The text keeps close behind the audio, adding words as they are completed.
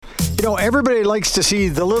Everybody likes to see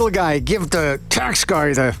the little guy give the tax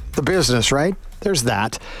guy the business, right? There's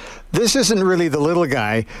that. This isn't really the little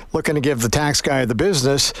guy looking to give the tax guy the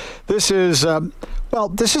business. This is,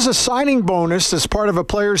 this is a signing bonus that's part of a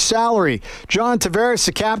player's salary. John Tavares,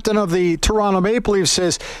 the captain of the Toronto Maple Leafs,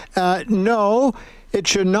 says, no, it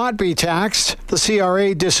should not be taxed. The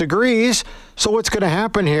CRA disagrees. So what's going to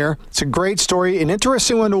happen here? It's a great story, an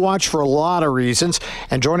interesting one to watch for a lot of reasons.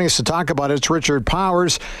 And joining us to talk about it is Richard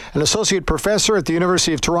Powers, an associate professor at the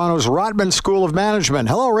University of Toronto's Rotman School of Management.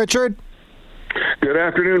 Hello, Richard. Good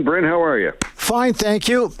afternoon, Bryn. How are you? Fine, thank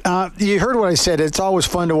you. You heard what I said. It's always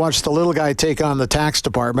fun to watch the little guy take on the tax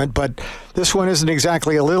department, but this one isn't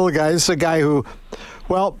exactly a little guy. This is a guy who,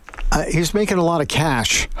 he's making a lot of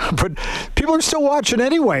cash, but people are still watching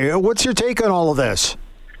anyway. What's your take on all of this?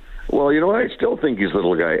 Well, I still think he's a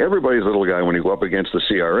little guy. Everybody's a little guy when you go up against the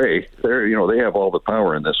CRA. They have all the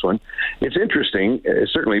power in this one. It's interesting,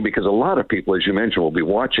 certainly, because a lot of people, as you mentioned, will be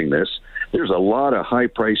watching this. There's a lot of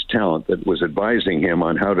high-priced talent that was advising him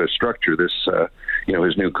on how to structure this,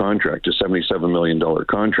 his new contract, a $77 million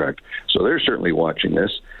contract. So they're certainly watching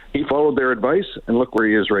this. He followed their advice, and look where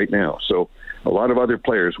he is right now. So a lot of other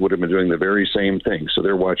players would have been doing the very same thing. So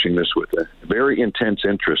they're watching this with a very intense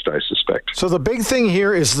interest, I suspect. So the big thing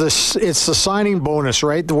here is it's the signing bonus,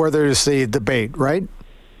 right? Where there's the debate, right?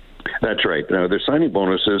 That's right. Now, the signing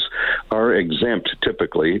bonuses are exempt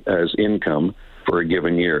typically as income for a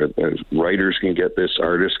given year. Writers can get this,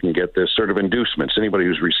 artists can get this, sort of inducements, anybody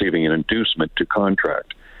who's receiving an inducement to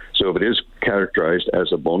contract. So if it is characterized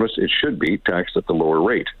as a bonus, it should be taxed at the lower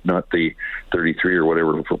rate, not the 33 or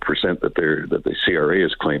whatever percent that the CRA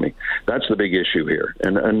is claiming. That's the big issue here.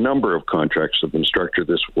 And a number of contracts have been structured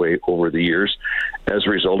this way over the years as a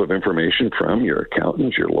result of information from your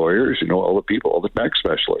accountants, your lawyers, all the people, all the tax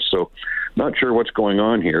specialists. So not sure what's going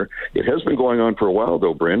on here. It has been going on for a while,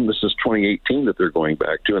 though, Bryn. This is 2018 that they're going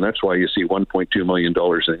back to, and that's why you see $1.2 million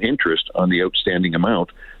in interest on the outstanding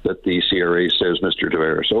amount that the CRA says Mr.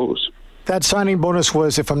 Tavares owes. That signing bonus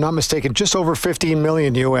was, if I'm not mistaken, just over $15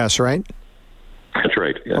 million US, right? That's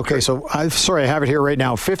right. Yeah, okay, right. So I have it here right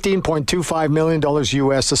now. $15.25 million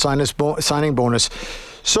US to sign this signing bonus.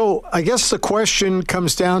 So I guess the question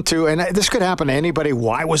comes down to, and this could happen to anybody,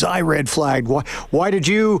 why was I red flagged? Why did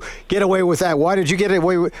you get away with that? Why did you get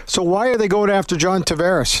away with? So why are they going after John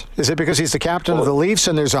Tavares? Is it because he's the captain of the Leafs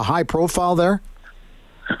and there's a high profile there?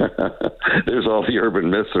 There's all the urban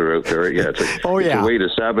myths that are out there. Yeah, it's a way to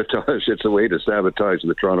sabotage. It's a way to sabotage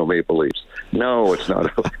the Toronto Maple Leafs. No, it's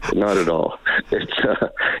not. Not at all. It's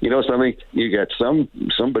something. You get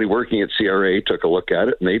somebody working at CRA took a look at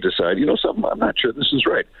it and they decide, something. I'm not sure this is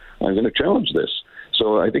right. I'm going to challenge this.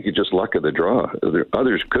 So I think it's just luck of the draw.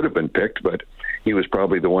 Others could have been picked, but he was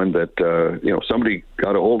probably the one that, somebody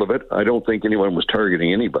got a hold of it. I don't think anyone was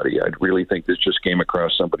targeting anybody. I really think this just came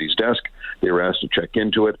across somebody's desk. They were asked to check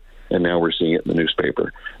into it, and now we're seeing it in the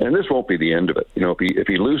newspaper. And this won't be the end of it. If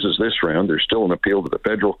he loses this round, there's still an appeal to the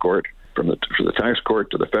federal court, from the tax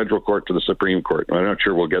court to the federal court to the Supreme Court. I'm not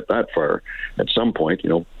sure we'll get that far. At some point,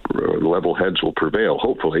 level heads will prevail,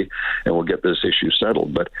 hopefully, and we'll get this issue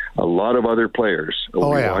settled. But a lot of other players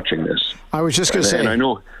will be watching this. I was just going to say, and I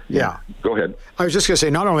know. Yeah. Go ahead. I was just going to say,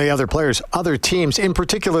 not only other players, other teams, in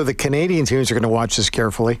particular, the Canadian teams are going to watch this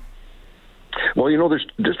carefully. Well, there's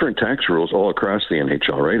different tax rules all across the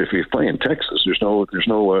NHL, right? If you play in Texas, there's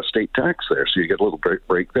no state tax there, so you get a little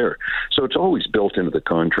break there. So it's always built into the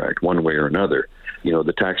contract one way or another,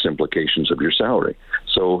 the tax implications of your salary.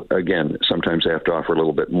 So again, sometimes they have to offer a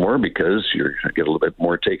little bit more because you get a little bit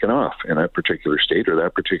more taken off in that particular state or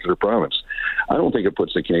that particular province. I don't think it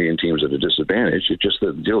puts the Canadian teams at a disadvantage. It's just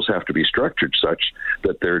that the deals have to be structured such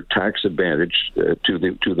that they're tax advantage to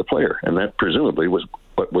the player, and that presumably was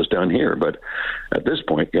what was done here. But at this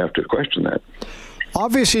point, you have to question that.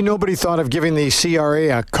 Obviously, nobody thought of giving the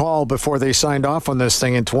CRA a call before they signed off on this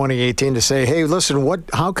thing in 2018 to say, hey, listen,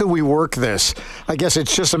 how can we work this? I guess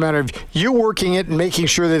it's just a matter of you working it and making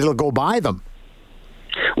sure that it'll go by them.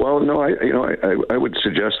 Well, no, I would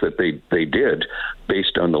suggest that they did,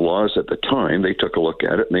 based on the laws at the time. They took a look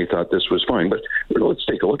at it and they thought this was fine. But let's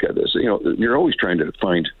take a look at this. You're always trying to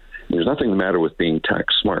find. There's nothing the matter with being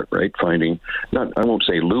tax smart, right? Finding, I won't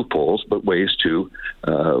say loopholes, but ways to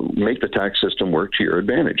make the tax system work to your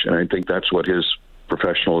advantage. And I think that's what his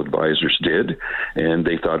professional advisors did, and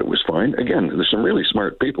they thought it was fine. Again, there's some really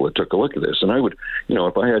smart people that took a look at this. And I would,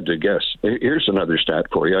 if I had to guess, here's another stat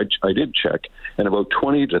for you. I did check, and about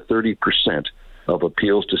 20 to 30% of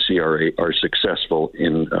appeals to CRA are successful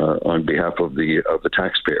on behalf of the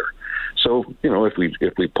taxpayer. So, if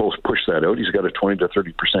we push that out, he's got a 20 to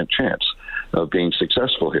 30% chance of being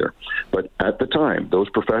successful here. But at the time, those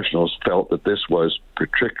professionals felt that this was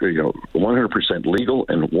particularly, 100% legal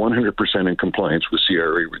and 100% in compliance with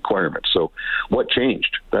CRA requirements. So what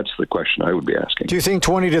changed? That's the question I would be asking. Do you think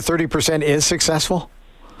 20 to 30% is successful?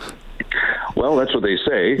 Well, that's what they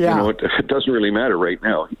say. Yeah. It doesn't really matter right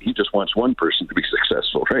now. He just wants one person to be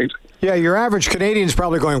successful, right? Yeah, your average Canadian's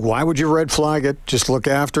probably going, why would you red flag it? Just look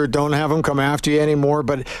after it. Don't have them come after you anymore.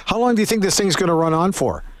 But how long do you think this thing's going to run on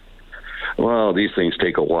for? Well, these things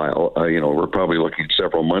take a while. We're probably looking at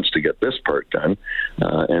several months to get this part done.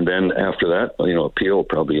 And then after that, appeal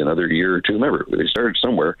probably another year or two. Remember, they started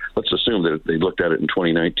somewhere. Let's assume that they looked at it in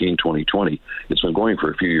 2019, 2020. It's been going for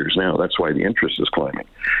a few years now. That's why the interest is climbing.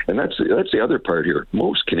 And that's the other part here.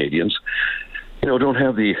 Most Canadians, don't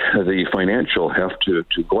have the financial heft to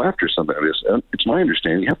go after something like this. It's my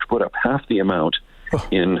understanding you have to put up half the amount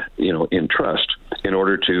in trust in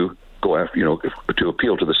order to go after, to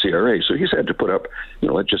appeal to the CRA. So he's had to put up,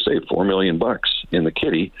 let's just say $4 million in the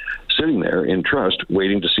kitty, sitting there in trust,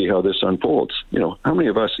 waiting to see how this unfolds. How many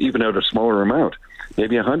of us, even out a smaller amount,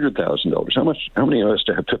 maybe $100,000? How many of us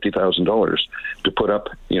to have $50,000 to put up,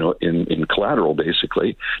 in collateral,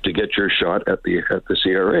 basically, to get your shot at the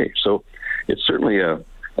CRA? So it's certainly a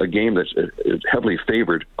game that's heavily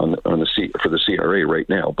favored for the CRA right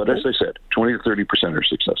now. But as I said, 20 to 30% are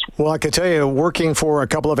successful. Well, I can tell you, working for a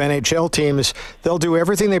couple of NHL teams, they'll do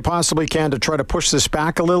everything they possibly can to try to push this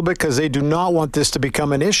back a little bit because they do not want this to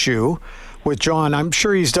become an issue with John. I'm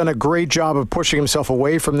sure he's done a great job of pushing himself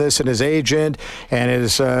away from this, and his agent and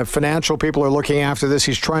his financial people are looking after this.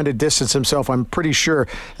 He's trying to distance himself, I'm pretty sure,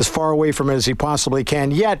 as far away from it as he possibly can.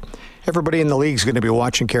 Yet, everybody in the league is going to be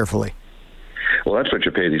watching carefully. Well, that's what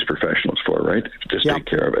you pay these professionals for, right? Just take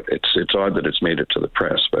care of it. It's odd that it's made it to the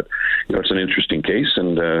press, but it's an interesting case,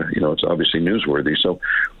 and it's obviously newsworthy. So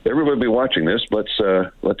everybody will be watching this. Let's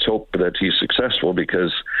hope that he's successful,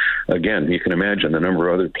 because again, you can imagine the number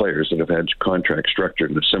of other players that have had contracts structured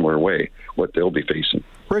in a similar way, what they'll be facing.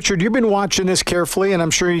 Richard, you've been watching this carefully, and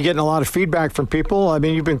I'm sure you're getting a lot of feedback from people. I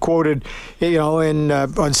mean, you've been quoted, on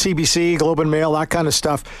CBC, Globe and Mail, that kind of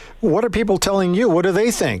stuff. What are people telling you? What do they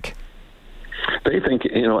think? They think,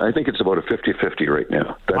 I think it's about a 50-50 right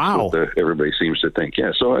now. That's wow. What everybody seems to think.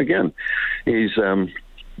 Yeah. So again, he's.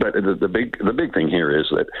 But the big thing here is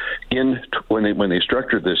that when they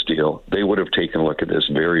structured this deal, they would have taken a look at this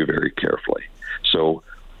very, very carefully. So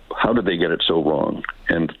how did they get it so wrong?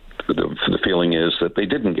 And the feeling is that they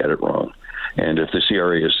didn't get it wrong. And if the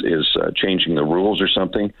CRA is changing the rules or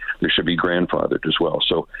something, there should be grandfathered as well.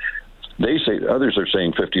 So they say, others are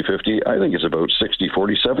saying 50-50. I think it's about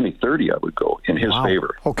 60-40, 70-30 I would go in his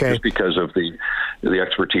favor. Okay. Just because of the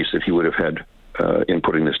expertise that he would have had in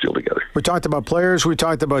putting this deal together. We talked about players, we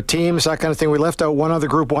talked about teams, that kind of thing. We left out one other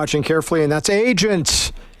group watching carefully, and that's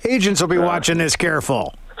agents. Agents will be watching this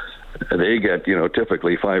careful. They get,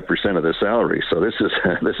 typically 5% of the salary, so this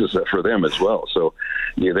is for them as well. So,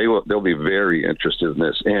 yeah, they'll be very interested in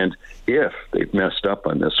this. And if they've messed up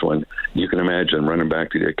on this one, you can imagine running back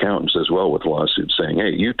to the accountants as well with lawsuits saying, "Hey,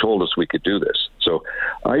 you told us we could do this." So,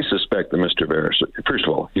 I suspect that Mr. Tavares, first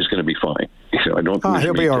of all, he's going to be fine. I don't think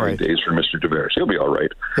he'll be all right. Days for Mr. Tavares, he'll be all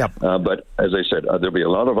right. Yep. But as I said, there'll be a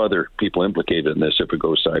lot of other people implicated in this if it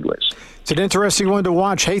goes sideways. It's an interesting one to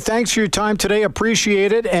watch. Hey, thanks for your time today.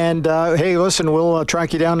 Appreciate it. And hey, listen, we'll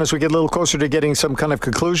track you down as we get a little closer to getting some kind of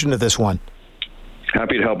conclusion to this one.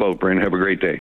 Happy to help out, Brent. Have a great day.